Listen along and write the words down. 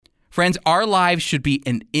Friends, our lives should be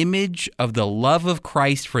an image of the love of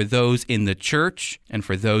Christ for those in the church and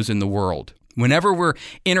for those in the world. Whenever we're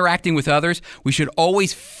interacting with others, we should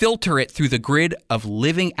always filter it through the grid of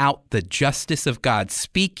living out the justice of God,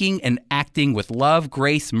 speaking and acting with love,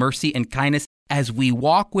 grace, mercy, and kindness as we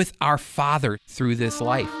walk with our Father through this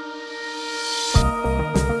life.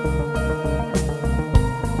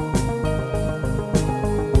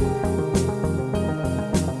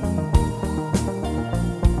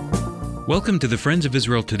 Welcome to the Friends of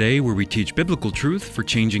Israel Today, where we teach biblical truth for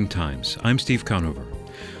changing times. I'm Steve Conover.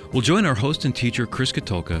 We'll join our host and teacher, Chris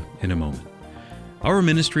Katulka, in a moment. Our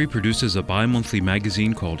ministry produces a bi-monthly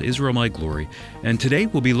magazine called Israel My Glory, and today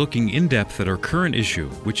we'll be looking in depth at our current issue,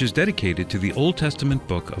 which is dedicated to the Old Testament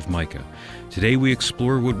book of Micah. Today we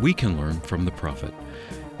explore what we can learn from the prophet.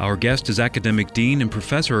 Our guest is Academic Dean and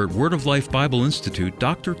Professor at Word of Life Bible Institute,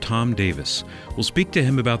 Dr. Tom Davis. We'll speak to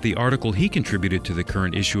him about the article he contributed to the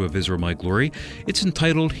current issue of Israel My Glory. It's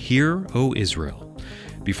entitled, Hear, O Israel.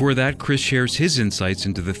 Before that, Chris shares his insights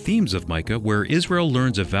into the themes of Micah, where Israel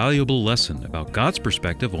learns a valuable lesson about God's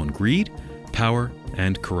perspective on greed, power,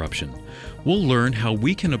 and corruption. We'll learn how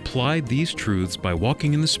we can apply these truths by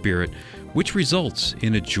walking in the Spirit, which results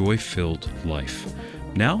in a joy-filled life.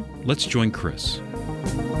 Now, let's join Chris.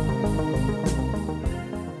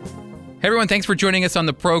 Hey everyone, thanks for joining us on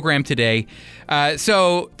the program today.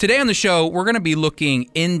 So today on the show, we're going to be looking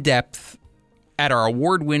in depth at our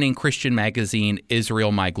award-winning Christian magazine,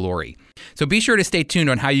 Israel My Glory. So be sure to stay tuned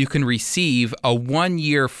on how you can receive a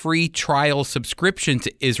 1-year free trial subscription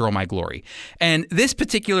to Israel My Glory. And this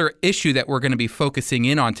particular issue that we're going to be focusing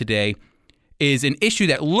in on today is an issue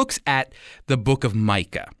that looks at the book of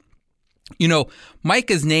Micah. You know,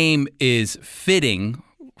 Micah's name is fitting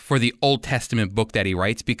for the Old Testament book that he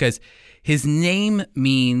writes because his name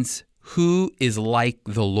means who is like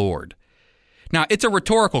the Lord. Now, it's a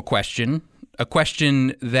rhetorical question, a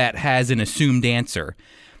question that has an assumed answer.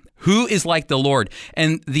 Who is like the Lord?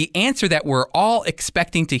 And the answer that we're all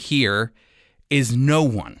expecting to hear is no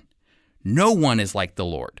one. No one is like the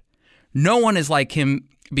Lord. No one is like him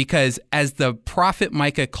because as the prophet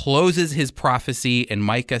Micah closes his prophecy in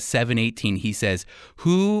Micah 7:18, he says,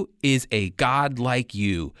 "Who is a God like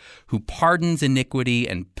you, who pardons iniquity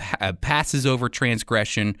and passes over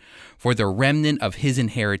transgression for the remnant of his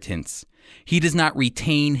inheritance? He does not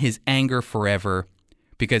retain his anger forever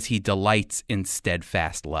because he delights in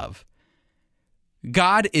steadfast love."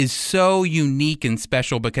 God is so unique and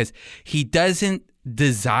special because he doesn't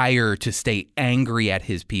desire to stay angry at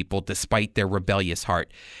his people despite their rebellious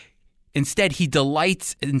heart. Instead, he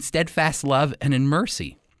delights in steadfast love and in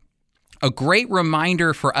mercy. A great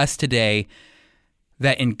reminder for us today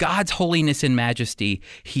that in God's holiness and majesty,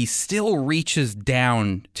 he still reaches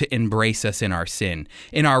down to embrace us in our sin.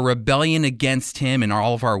 In our rebellion against him and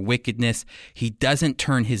all of our wickedness, he doesn't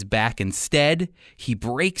turn his back. Instead, he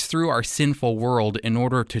breaks through our sinful world in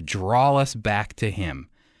order to draw us back to him.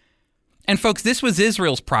 And folks, this was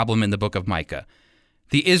Israel's problem in the book of Micah.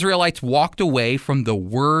 The Israelites walked away from the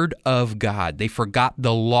word of God. They forgot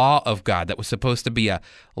the law of God that was supposed to be a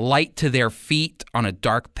light to their feet on a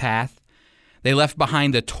dark path. They left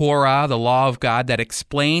behind the Torah, the law of God, that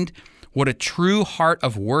explained what a true heart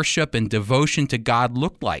of worship and devotion to God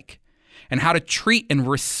looked like, and how to treat and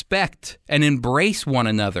respect and embrace one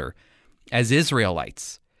another as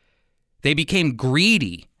Israelites. They became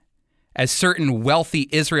greedy as certain wealthy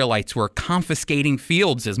Israelites were confiscating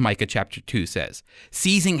fields, as Micah chapter 2 says,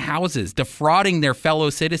 seizing houses, defrauding their fellow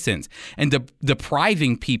citizens, and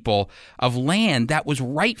depriving people of land that was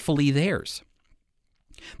rightfully theirs.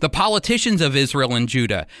 The politicians of Israel and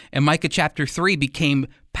Judah in Micah chapter 3 became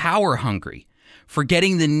power hungry,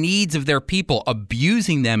 forgetting the needs of their people,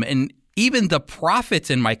 abusing them, and even the prophets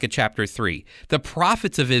in Micah chapter 3, the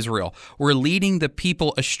prophets of Israel, were leading the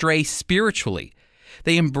people astray spiritually.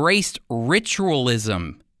 They embraced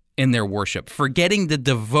ritualism in their worship, forgetting the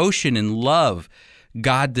devotion and love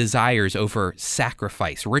God desires over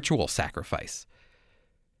sacrifice, ritual sacrifice.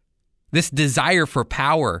 This desire for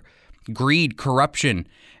power, greed, corruption,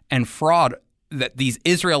 and fraud that these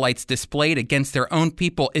Israelites displayed against their own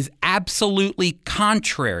people is absolutely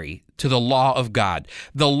contrary to the law of God.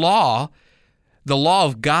 The law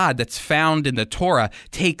of God that's found in the Torah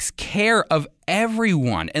takes care of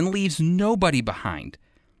everyone and leaves nobody behind.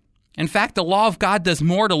 In fact, the law of God does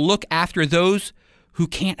more to look after those who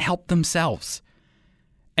can't help themselves.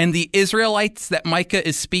 And the Israelites that Micah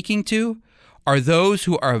is speaking to are those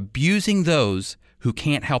who are abusing those who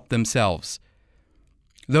can't help themselves,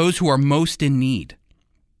 those who are most in need.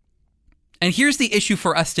 And here's the issue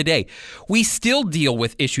for us today. We still deal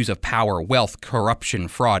with issues of power, wealth, corruption,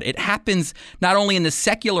 fraud. It happens not only in the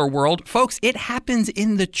secular world, folks, it happens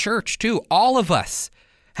in the church too. All of us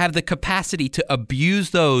have the capacity to abuse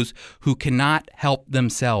those who cannot help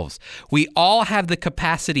themselves. We all have the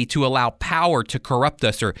capacity to allow power to corrupt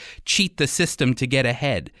us or cheat the system to get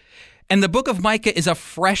ahead. And the book of Micah is a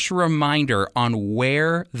fresh reminder on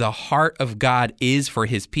where the heart of God is for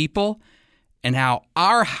his people and how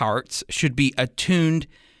our hearts should be attuned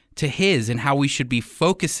to his and how we should be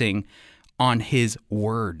focusing on his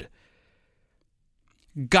word.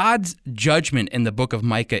 God's judgment in the book of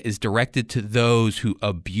Micah is directed to those who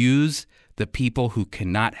abuse the people who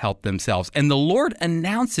cannot help themselves. And the Lord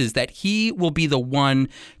announces that he will be the one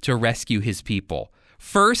to rescue his people.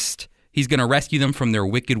 First, he's going to rescue them from their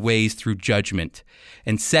wicked ways through judgment.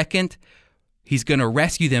 And second, he's going to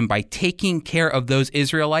rescue them by taking care of those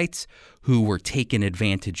Israelites who were taken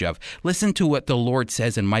advantage of. Listen to what the Lord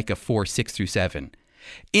says in Micah 4, 6-7.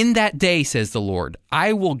 In that day, says the Lord,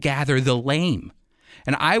 I will gather the lame,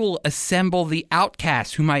 and I will assemble the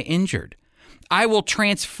outcasts whom I injured. I will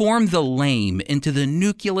transform the lame into the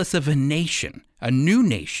nucleus of a nation, a new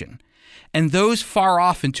nation, and those far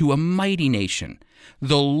off into a mighty nation.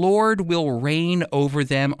 The Lord will reign over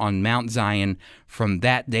them on Mount Zion from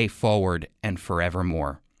that day forward and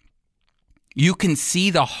forevermore. You can see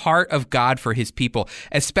the heart of God for his people,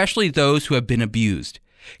 especially those who have been abused.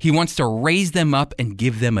 He wants to raise them up and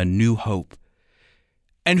give them a new hope.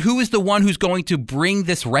 And who is the one who's going to bring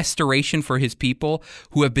this restoration for his people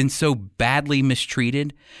who have been so badly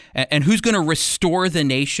mistreated? And who's going to restore the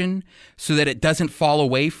nation so that it doesn't fall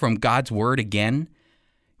away from God's word again?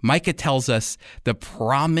 Micah tells us the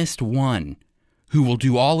promised one who will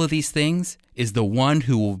do all of these things is the one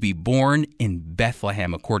who will be born in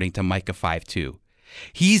Bethlehem, according to Micah 5:2.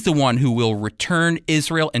 He's the one who will return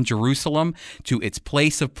Israel and Jerusalem to its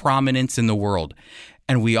place of prominence in the world.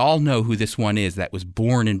 And we all know who this one is that was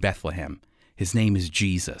born in Bethlehem. His name is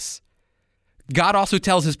Jesus. God also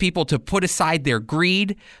tells his people to put aside their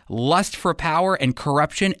greed, lust for power, and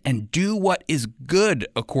corruption, and do what is good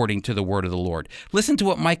according to the word of the Lord. Listen to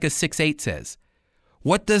what Micah 6:8 says.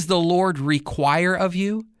 What does the Lord require of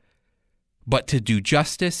you? But to do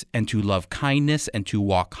justice and to love kindness and to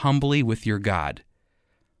walk humbly with your God.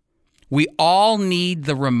 We all need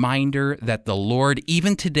the reminder that the Lord,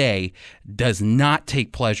 even today, does not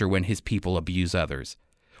take pleasure when his people abuse others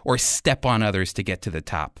or step on others to get to the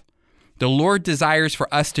top. The Lord desires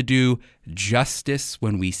for us to do justice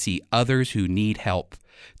when we see others who need help,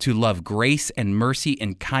 to love grace and mercy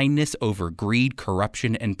and kindness over greed,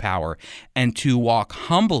 corruption, and power, and to walk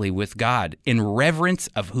humbly with God in reverence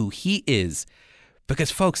of who he is.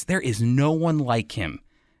 Because, folks, there is no one like him,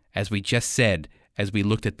 as we just said, as we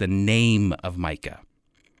looked at the name of Micah.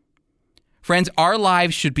 Friends, our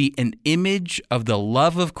lives should be an image of the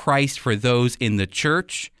love of Christ for those in the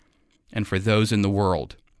church and for those in the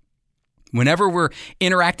world. Whenever we're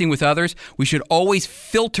interacting with others, we should always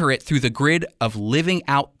filter it through the grid of living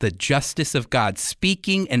out the justice of God,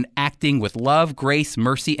 speaking and acting with love, grace,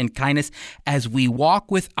 mercy, and kindness as we walk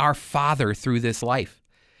with our Father through this life.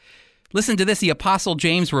 Listen to this. The Apostle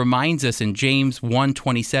James reminds us in James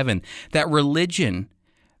 1:27 that religion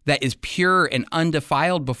that is pure and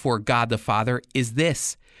undefiled before God the Father is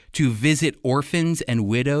this: to visit orphans and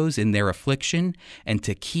widows in their affliction, and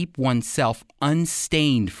to keep oneself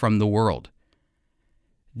unstained from the world.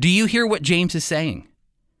 Do you hear what James is saying?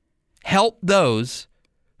 Help those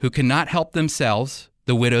who cannot help themselves,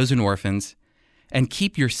 the widows and orphans, and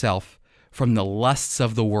keep yourself from the lusts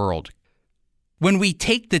of the world. When we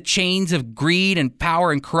take the chains of greed and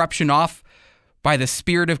power and corruption off by the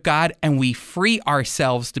Spirit of God, and we free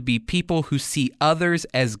ourselves to be people who see others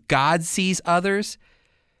as God sees others,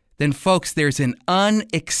 then, folks, there's an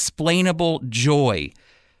unexplainable joy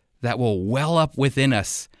that will well up within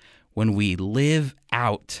us when we live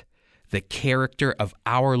out the character of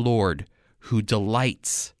our Lord, who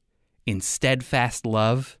delights in steadfast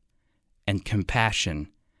love and compassion,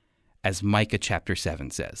 as Micah chapter 7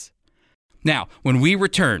 says. Now, when we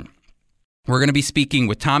return, we're going to be speaking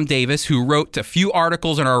with Tom Davis, who wrote a few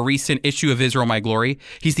articles in our recent issue of Israel, My Glory.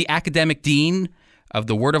 He's the academic dean of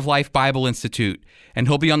the Word of Life Bible Institute, and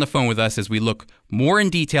he'll be on the phone with us as we look more in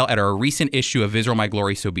detail at our recent issue of Israel, My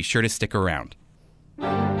Glory, so be sure to stick around.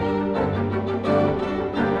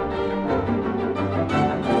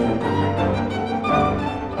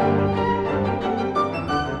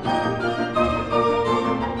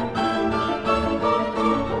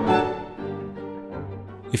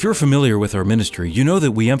 If you're familiar with our ministry, you know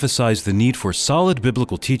that we emphasize the need for solid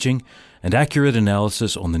biblical teaching and accurate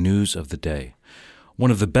analysis on the news of the day. One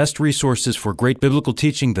of the best resources for great biblical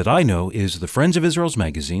teaching that I know is the Friends of Israel's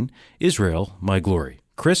magazine, Israel, My Glory.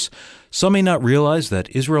 Chris, some may not realize that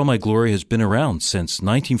Israel, My Glory has been around since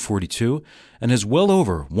 1942 and has well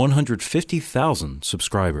over 150,000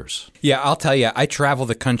 subscribers. Yeah, I'll tell you, I travel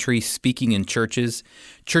the country speaking in churches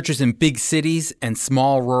in big cities and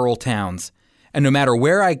small rural towns. And no matter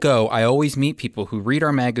where I go, I always meet people who read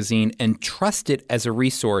our magazine and trust it as a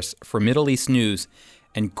resource for Middle East news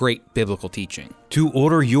and great biblical teaching. To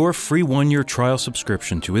order your free one-year trial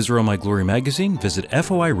subscription to Israel My Glory magazine, visit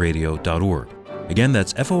foiradio.org. Again,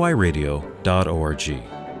 that's foiradio.org.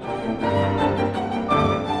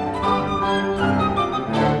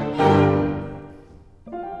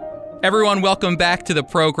 Everyone, welcome back to the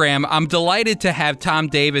program. I'm delighted to have Tom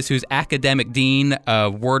Davis, who's Academic Dean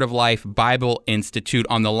of Word of Life Bible Institute,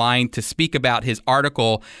 on the line to speak about his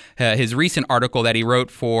article, his recent article that he wrote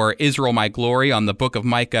for Israel, My Glory on the book of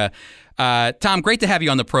Micah. Tom, great to have you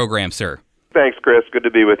on the program, sir. Thanks, Chris. Good to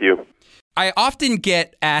be with you. I often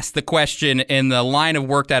get asked the question in the line of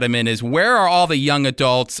work that I'm in is, where are all the young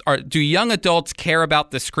adults? Do young adults care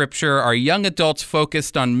about the scripture? Are young adults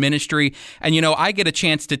focused on ministry? And, I get a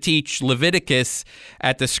chance to teach Leviticus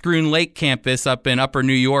at the Scroon Lake campus up in Upper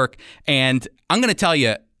New York. And I'm going to tell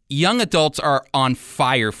you, young adults are on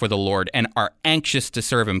fire for the Lord and are anxious to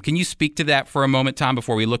serve Him. Can you speak to that for a moment, Tom,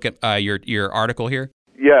 before we look at your article here?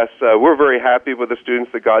 Yes, we're very happy with the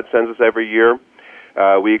students that God sends us every year.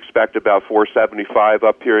 We expect about 475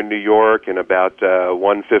 up here in New York and about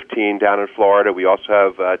 115 down in Florida. We also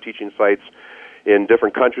have teaching sites in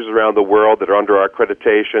different countries around the world that are under our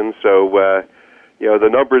accreditation. So, the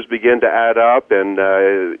numbers begin to add up, and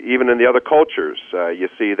even in the other cultures, you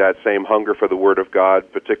see that same hunger for the Word of God,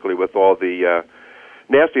 particularly with all the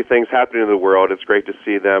nasty things happening in the world. It's great to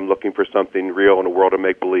see them looking for something real in a world of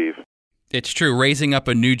make-believe. It's true. Raising up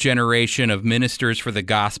a new generation of ministers for the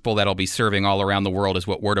gospel that'll be serving all around the world is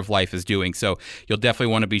what Word of Life is doing. So you'll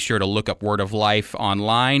definitely want to be sure to look up Word of Life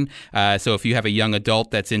online. So if you have a young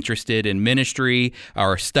adult that's interested in ministry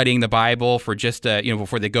or studying the Bible for just,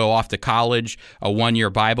 before they go off to college, a 1-year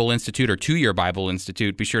Bible Institute or 2-year Bible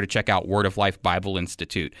Institute, be sure to check out Word of Life Bible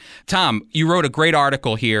Institute. Tom, you wrote a great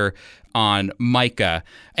article here on Micah,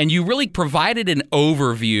 and you really provided an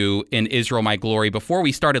overview in Israel, My Glory. Before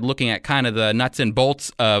we started looking at kind of the nuts and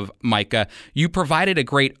bolts of Micah, you provided a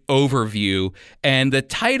great overview, and the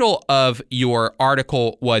title of your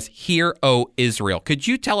article was Hear, O Israel. Could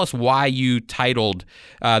you tell us why you titled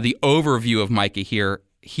the overview of Micah here,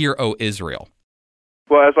 Hear, O Israel?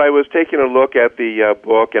 Well, as I was taking a look at the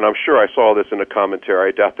book, and I'm sure I saw this in a commentary,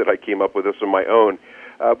 I doubt that I came up with this on my own,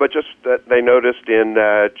 but just that they noticed in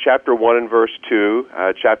chapter 1 and verse 2,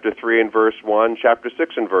 chapter 3 and verse 1, chapter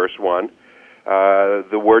 6 and verse 1,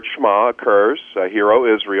 the word Shema occurs, Hear, O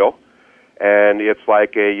Israel, and it's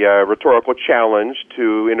like a rhetorical challenge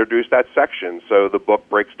to introduce that section. So the book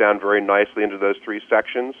breaks down very nicely into those three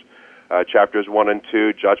sections. Chapters 1 and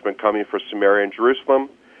 2, judgment coming for Samaria and Jerusalem.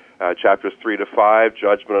 Chapters 3 to 5,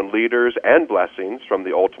 judgment on leaders and blessings from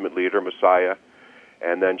the ultimate leader, Messiah.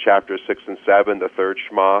 And then chapters 6 and 7, the third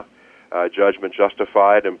Shema, judgment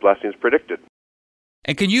justified and blessings predicted.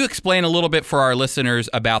 And can you explain a little bit for our listeners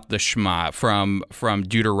about the Shema from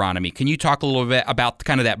Deuteronomy? Can you talk a little bit about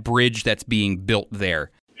kind of that bridge that's being built there?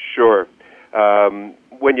 Sure.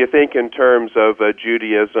 When you think in terms of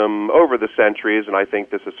Judaism over the centuries, and I think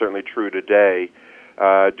this is certainly true today,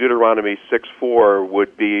 Deuteronomy 6:4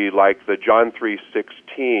 would be like the John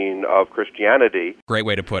 3:16 of Christianity. Great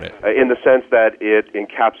way to put it. In the sense that it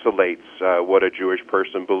encapsulates what a Jewish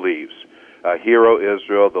person believes. Hear, O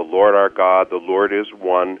Israel, the Lord our God, the Lord is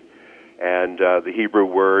one. And the Hebrew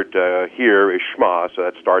word here is Shema, so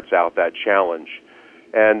that starts out that challenge.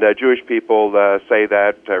 And Jewish people say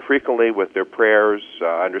that frequently with their prayers,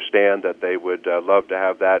 understand that they would love to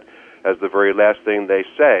have that as the very last thing they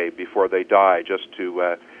say before they die, just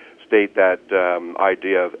to state that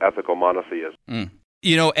idea of ethical monotheism.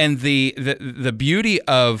 And the beauty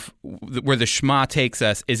of where the Shema takes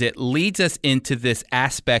us is it leads us into this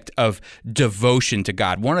aspect of devotion to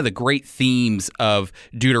God. One of the great themes of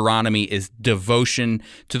Deuteronomy is devotion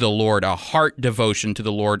to the Lord, a heart devotion to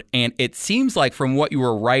the Lord. And it seems like from what you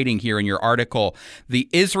were writing here in your article, the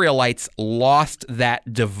Israelites lost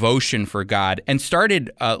that devotion for God and started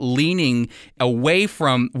leaning away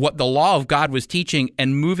from what the law of God was teaching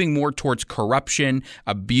and moving more towards corruption,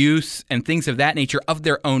 abuse, and things of that nature of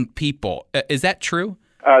their own people. Is that true?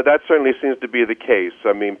 That certainly seems to be the case.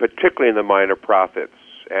 I mean, particularly in the minor prophets,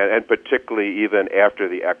 and particularly even after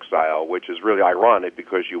the exile, which is really ironic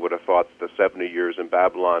because you would have thought the 70 years in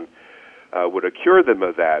Babylon would cure them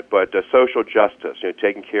of that. But social justice,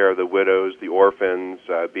 taking care of the widows, the orphans,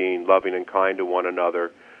 being loving and kind to one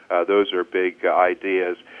another, those are big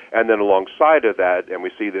ideas. And then alongside of that, and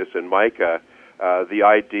we see this in Micah, the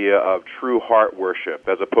idea of true heart worship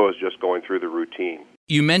as opposed to just going through the routine.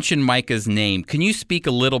 You mentioned Micah's name. Can you speak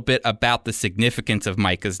a little bit about the significance of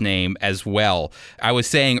Micah's name as well? I was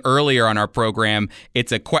saying earlier on our program,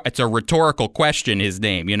 it's a rhetorical question, his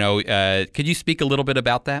name. Could you speak a little bit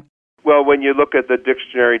about that? Well, when you look at the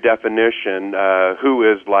dictionary definition, who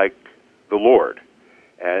is like the Lord?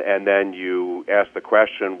 And then you ask the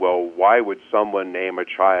question, well, why would someone name a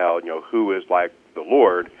child, who is like the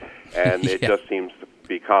Lord? And it just seems to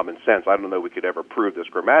be common sense. I don't know if we could ever prove this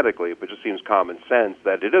grammatically, but it just seems common sense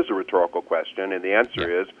that it is a rhetorical question, and the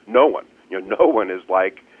answer is no one. No one is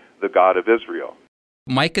like the God of Israel.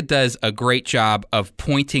 Micah does a great job of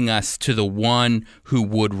pointing us to the one who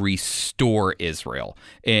would restore Israel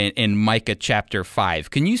in Micah chapter 5.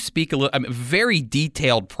 Can you speak a little, very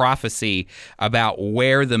detailed prophecy about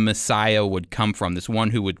where the Messiah would come from, this one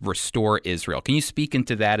who would restore Israel? Can you speak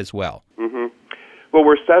into that as well? Mm-hmm. Well,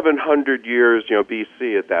 we're 700 years,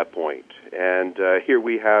 BC at that point. And here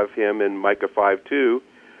we have him in Micah 5:2,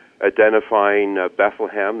 identifying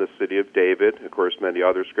Bethlehem, the city of David. Of course, many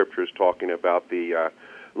other scriptures talking about the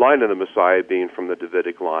line of the Messiah being from the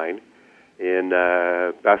Davidic line. In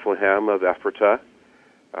Bethlehem of Ephratah,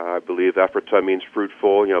 I believe Ephratah means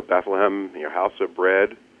fruitful, Bethlehem, house of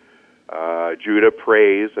bread. Judah,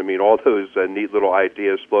 praise. All those neat little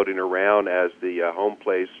ideas floating around as the home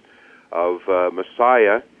place of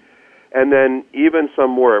Messiah. And then even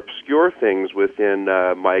some more obscure things within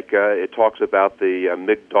Micah. It talks about the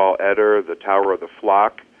Migdal Eder, the Tower of the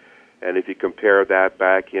Flock. And if you compare that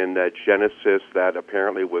back in Genesis, that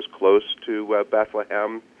apparently was close to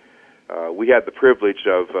Bethlehem. We had the privilege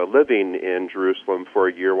of living in Jerusalem for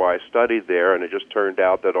a year while I studied there, and it just turned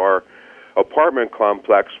out that our apartment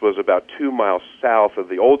complex was about 2 miles south of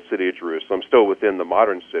the old city of Jerusalem, still within the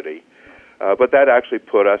modern city. But that actually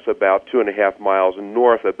put us about 2.5 miles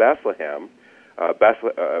north of Bethlehem.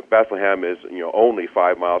 Bethlehem is only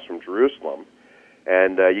 5 miles from Jerusalem.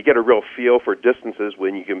 And you get a real feel for distances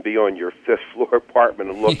when you can be on your 5th floor apartment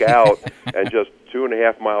and look out, and just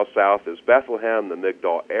 2.5 miles south is Bethlehem, the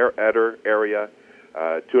Migdal Eder area.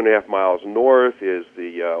 2.5 miles north is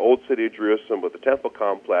the old city of Jerusalem with the temple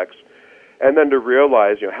complex. And then to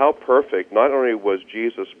realize, how perfect, not only was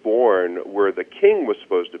Jesus born where the king was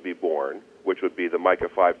supposed to be born, which would be the Micah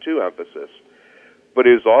 5:2 emphasis, but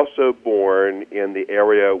he was also born in the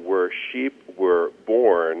area where sheep were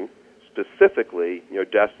born, specifically,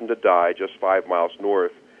 destined to die just 5 miles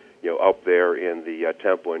north, up there in the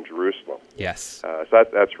temple in Jerusalem. Yes. So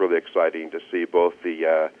that's really exciting to see both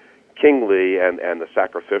the kingly and the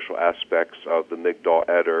sacrificial aspects of the Migdal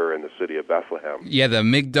Eder and the city of Bethlehem. Yeah, the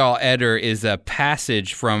Migdal Eder is a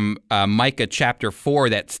passage from Micah chapter 4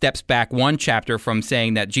 that steps back one chapter from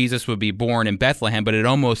saying that Jesus would be born in Bethlehem, but it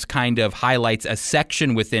almost kind of highlights a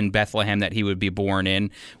section within Bethlehem that he would be born in,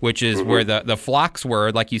 which is where the flocks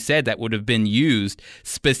were, like you said, that would have been used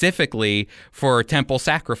specifically for temple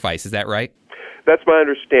sacrifice. Is that right? That's my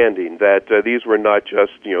understanding, that these were not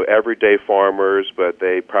just, everyday farmers, but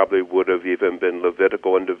they probably would have even been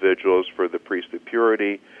Levitical individuals for the priestly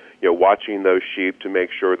purity, watching those sheep to make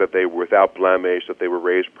sure that they were without blemish, that they were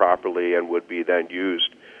raised properly, and would be then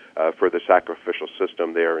used for the sacrificial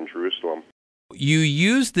system there in Jerusalem. You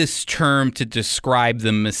use this term to describe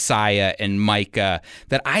the Messiah in Micah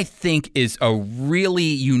that I think is a really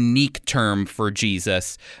unique term for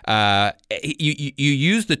Jesus. You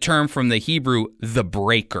use the term from the Hebrew, the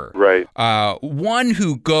breaker. Right. One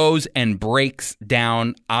who goes and breaks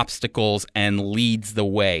down obstacles and leads the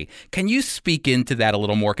way. Can you speak into that a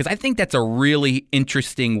little more? Because I think that's a really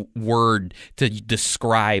interesting word to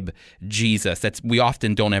describe Jesus that we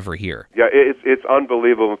often don't ever hear. Yeah, it's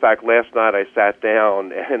unbelievable. In fact, last night I sat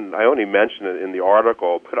down, and I only mentioned it in the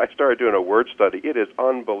article, but I started doing a word study. It is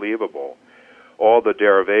unbelievable, all the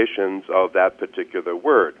derivations of that particular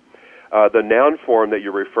word. The noun form that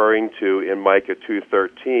you're referring to in Micah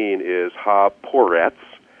 2:13 is ha-poretz.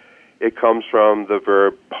 It comes from the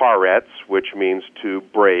verb paretz, which means to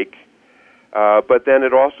break. But then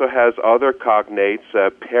it also has other cognates,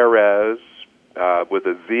 Perez with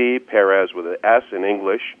a Z, Perez with an S in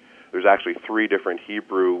English. There's actually 3 different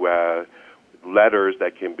Hebrew letters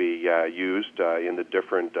that can be used in the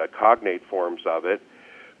different cognate forms of it.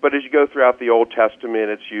 But as you go throughout the Old Testament,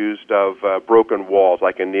 it's used of broken walls,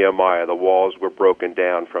 like in Nehemiah, the walls were broken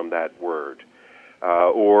down from that word.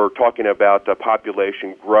 Or talking about the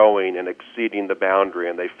population growing and exceeding the boundary,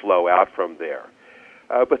 and they flow out from there.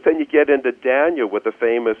 But then you get into Daniel with the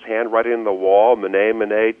famous handwriting on the wall, Mene,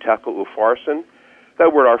 Mene, Tekel, Upharsin.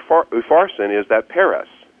 That word Upharsin is that Peres.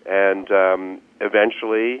 And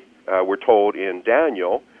eventually we're told in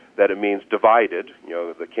Daniel that it means divided.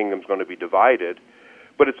 The kingdom's going to be divided.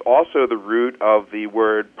 But it's also the root of the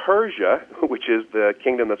word Persia, which is the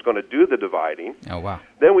kingdom that's going to do the dividing. Oh, wow.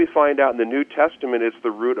 Then we find out in the New Testament it's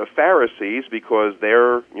the root of Pharisees because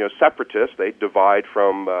they're separatists. They divide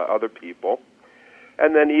from other people.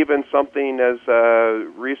 And then even something as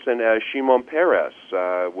recent as Shimon Peres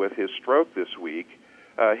with his stroke this week,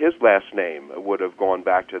 his last name would have gone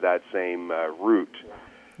back to that same root.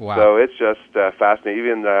 Wow. So it's just fascinating.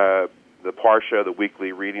 Even the Parsha, the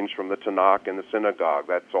weekly readings from the Tanakh in the synagogue,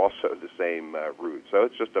 that's also the same root. So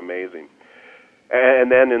it's just amazing.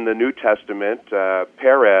 And then in the New Testament,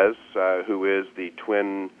 Perez, who is the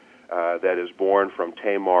twin that is born from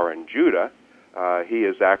Tamar and Judah, he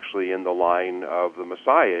is actually in the line of the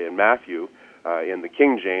Messiah in Matthew. In the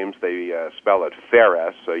King James, they spell it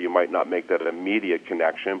Phares, so you might not make that immediate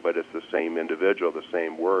connection, but it's the same individual, the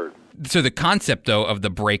same word. So the concept, though, of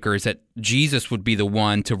the breaker is that Jesus would be the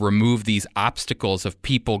one to remove these obstacles of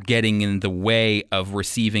people getting in the way of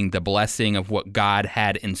receiving the blessing of what God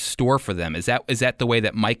had in store for them. Is that the way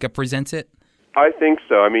that Micah presents it? I think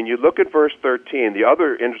so. I mean, you look at verse 13. The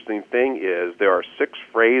other interesting thing is there are 6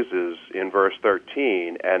 phrases in verse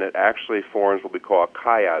 13, and it actually forms what we call a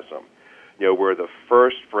chiasm. Where the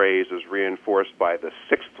first phrase is reinforced by the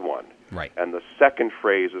 6th one, right, and the second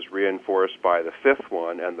phrase is reinforced by the 5th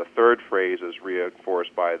one, and the third phrase is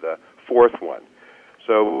reinforced by the 4th one.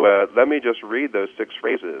 So let me just read those 6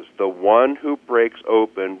 phrases. The one who breaks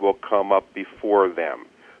open will come up before them.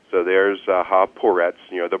 So there's ha-poretz,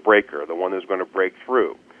 the breaker, the one who's going to break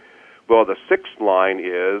through. Well, the 6th line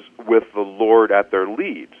is with the Lord at their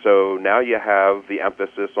lead. So now you have the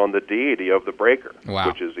emphasis on the deity of the breaker, wow,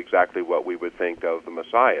 which is exactly what we would think of the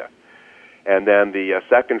Messiah. And then the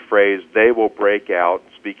second phrase, they will break out,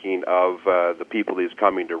 speaking of the people he's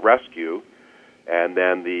coming to rescue. And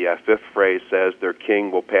then the 5th phrase says their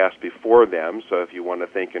king will pass before them. So if you want to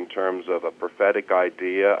think in terms of a prophetic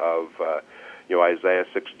idea of Isaiah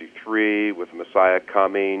 63 with Messiah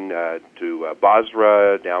coming to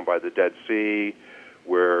Basra down by the Dead Sea,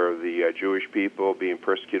 where the Jewish people being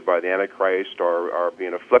persecuted by the Antichrist are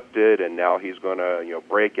being afflicted, and now he's going to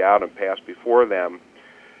break out and pass before them.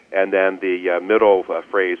 And then the middle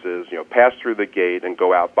phrase is pass through the gate and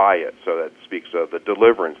go out by it. So that speaks of the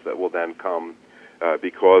deliverance that will then come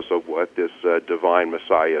because of what this divine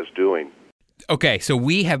Messiah is doing. Okay, so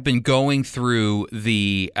we have been going through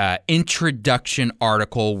the introduction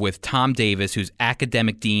article with Tom Davis, who's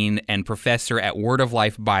academic dean and professor at Word of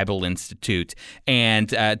Life Bible Institute.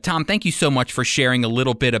 And Tom, thank you so much for sharing a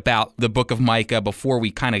little bit about the book of Micah before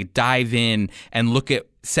we kind of dive in and look at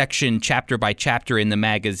section chapter by chapter in the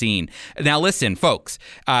magazine. Now listen, folks,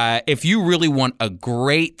 if you really want a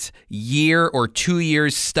great year or 2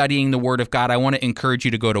 years studying the Word of God, I want to encourage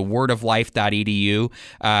you to go to wordoflife.edu,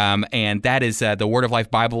 and that is the Word of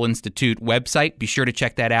Life Bible Institute website. Be sure to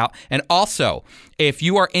check that out. And also, if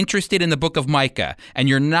you are interested in the book of Micah and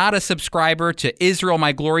you're not a subscriber to Israel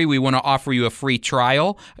My Glory, we want to offer you a free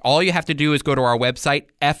trial. All you have to do is go to our website,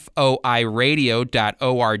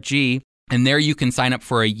 foiradio.org. And there you can sign up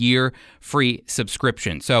for a year free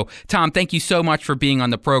subscription. So, Tom, thank you so much for being on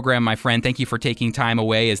the program, my friend. Thank you for taking time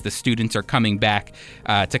away as the students are coming back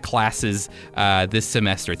to classes this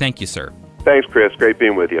semester. Thank you, sir. Thanks, Chris. Great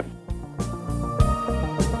being with you.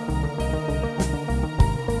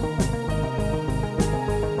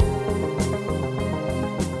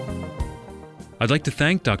 I'd like to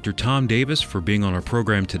thank Dr. Tom Davis for being on our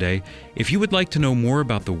program today. If you would like to know more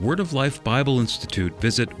about the Word of Life Bible Institute,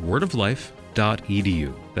 visit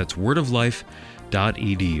wordoflife.edu. That's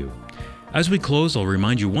wordoflife.edu. As we close, I'll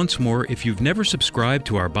remind you once more, if you've never subscribed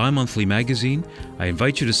to our bi-monthly magazine, I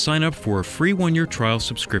invite you to sign up for a free 1-year trial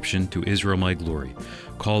subscription to Israel My Glory.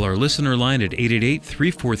 Call our listener line at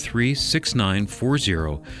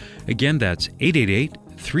 888-343-6940. Again, that's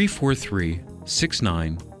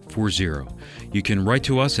 888-343-6940. You can write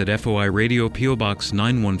to us at FOI Radio, P.O. Box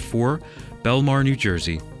 914, Belmar, New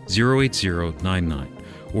Jersey, 08099.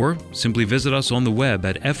 Or simply visit us on the web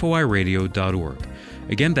at foiradio.org.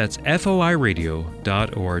 Again, that's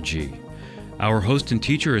foiradio.org. Our host and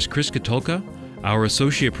teacher is Chris Katulka. Our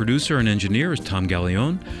associate producer and engineer is Tom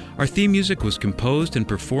Gallione. Our theme music was composed and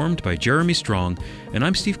performed by Jeremy Strong, and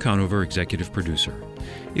I'm Steve Conover, executive producer.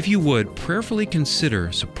 If you would, prayerfully consider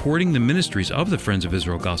supporting the ministries of the Friends of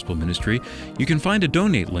Israel Gospel Ministry. You can find a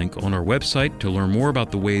donate link on our website to learn more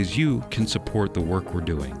about the ways you can support the work we're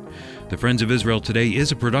doing. The Friends of Israel Today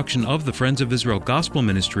is a production of the Friends of Israel Gospel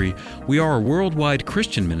Ministry. We are a worldwide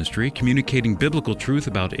Christian ministry communicating biblical truth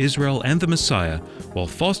about Israel and the Messiah while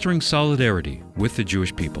fostering solidarity with the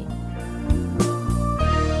Jewish people.